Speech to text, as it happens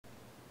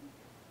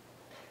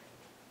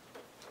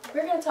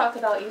We're going to talk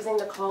about using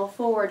the call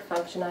forward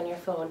function on your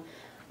phone.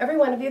 Every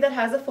one of you that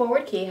has a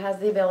forward key has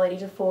the ability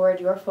to forward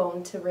your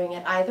phone to ring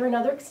at either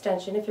another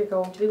extension if you're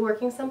going to be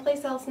working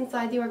someplace else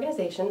inside the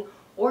organization,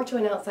 or to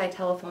an outside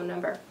telephone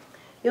number.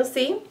 You'll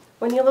see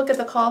when you look at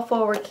the call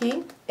forward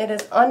key, it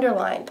is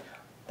underlined.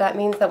 That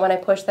means that when I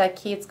push that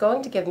key, it's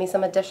going to give me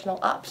some additional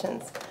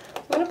options.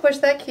 I'm going to push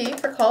that key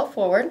for call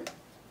forward,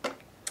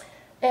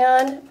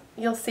 and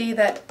you'll see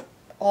that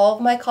all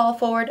of my call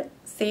forward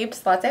saved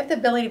slots, I have the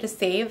ability to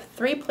save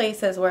 3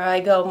 places where I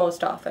go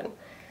most often.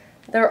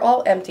 They're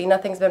all empty,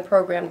 nothing's been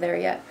programmed there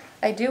yet.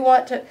 I do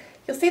want to,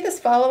 you'll see this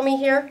follow me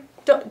here,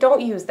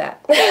 don't use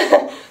that.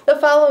 The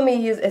follow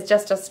me is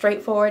just a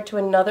straightforward to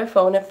another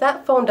phone. If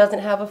that phone doesn't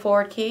have a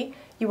forward key,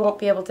 you won't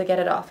be able to get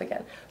it off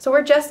again. So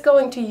we're just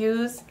going to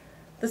use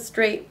the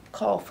straight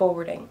call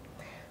forwarding.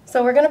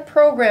 So we're going to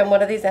program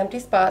one of these empty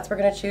spots. We're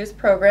going to choose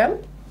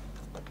program,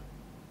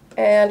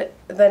 and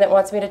then it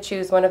wants me to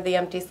choose one of the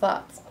empty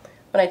slots.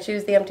 When I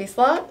choose the empty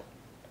slot,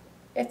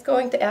 it's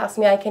going to ask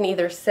me, I can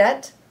either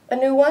set a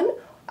new one,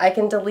 I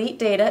can delete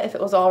data if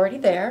it was already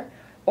there,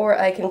 or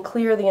I can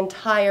clear the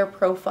entire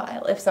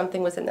profile if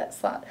something was in that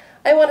slot.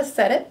 I want to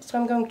set it, so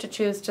I'm going to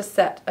choose to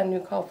set a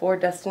new call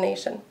forward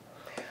destination.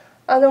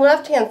 On the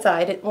left hand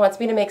side, it wants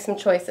me to make some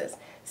choices.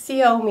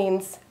 CO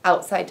means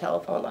outside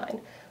telephone line.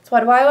 So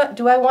what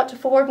do I want to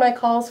forward my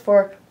calls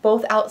for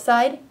both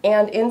outside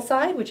and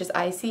inside, which is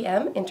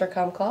ICM,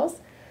 intercom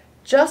calls,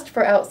 just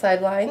for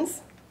outside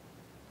lines,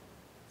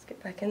 let's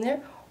get back in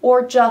there,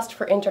 or just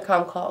for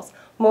intercom calls.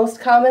 Most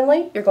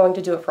commonly, you're going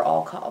to do it for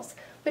all calls,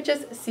 which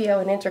is CO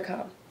and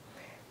intercom.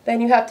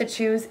 Then you have to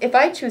choose, if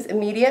I choose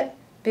immediate,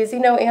 busy,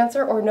 no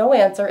answer, or no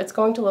answer, it's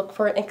going to look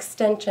for an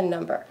extension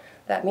number.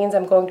 That means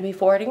I'm going to be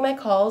forwarding my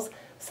calls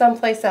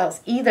someplace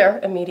else, either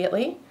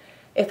immediately,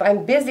 if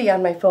I'm busy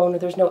on my phone or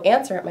there's no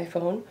answer at my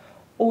phone,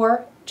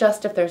 or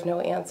just if there's no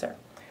answer.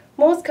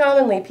 Most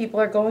commonly, people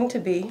are going to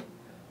be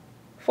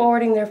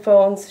forwarding their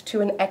phones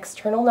to an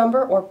external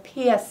number, or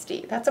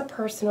PSD. That's a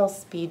personal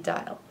speed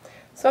dial.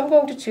 So I'm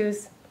going to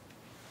choose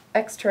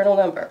external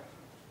number,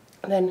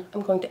 and then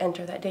I'm going to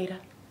enter that data.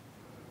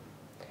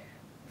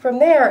 From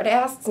there, it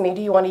asks me,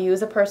 do you want to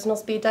use a personal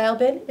speed dial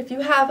bin? If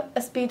you have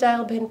a speed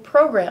dial bin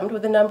programmed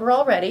with a number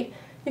already,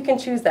 you can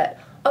choose that.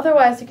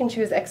 Otherwise, you can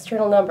choose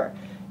external number.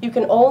 You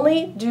can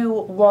only do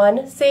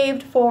one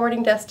saved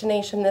forwarding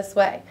destination this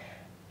way.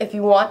 If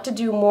you want to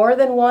do more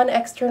than one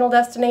external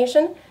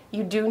destination,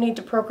 you do need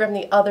to program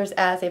the others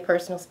as a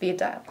personal speed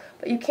dial.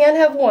 But you can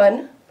have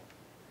one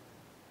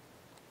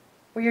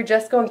where you're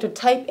just going to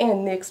type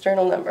in the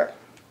external number.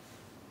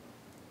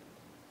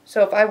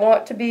 So if I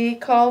want to be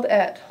called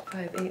at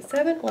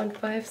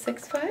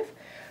 587-1565,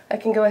 I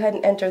can go ahead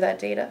and enter that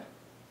data.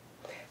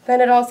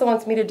 Then it also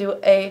wants me to do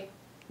a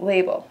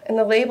label, and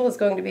the label is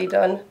going to be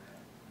done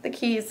the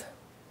keys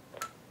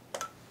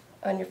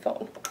on your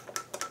phone.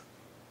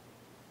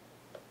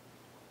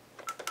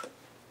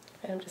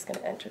 And I'm just going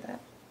to enter that.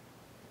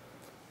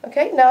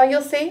 Okay, now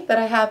you'll see that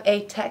I have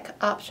a tech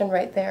option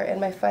right there in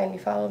my Find Me,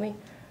 Follow Me,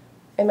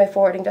 in my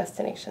forwarding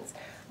destinations.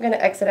 I'm going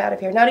to exit out of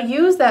here. Now to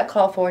use that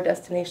call forward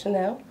destination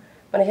now,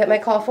 when I hit my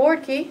call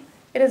forward key,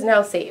 it is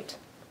now saved.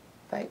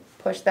 If I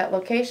push that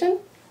location,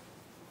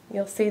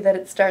 you'll see that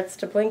it starts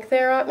to blink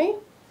there at me.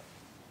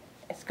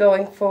 It's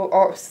going for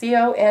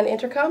CO and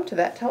intercom to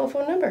that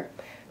telephone number.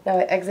 Now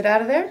I exit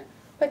out of there,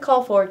 my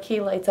call forward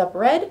key lights up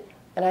red,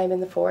 and I'm in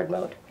the forward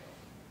mode.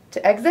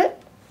 To exit,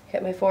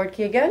 hit my forward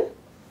key again,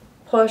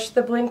 push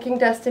the blinking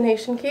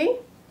destination key,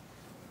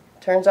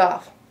 turns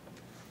off.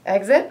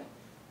 Exit,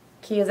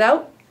 key is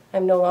out,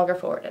 I'm no longer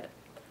forwarded.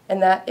 And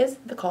that is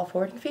the call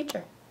forwarding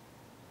feature.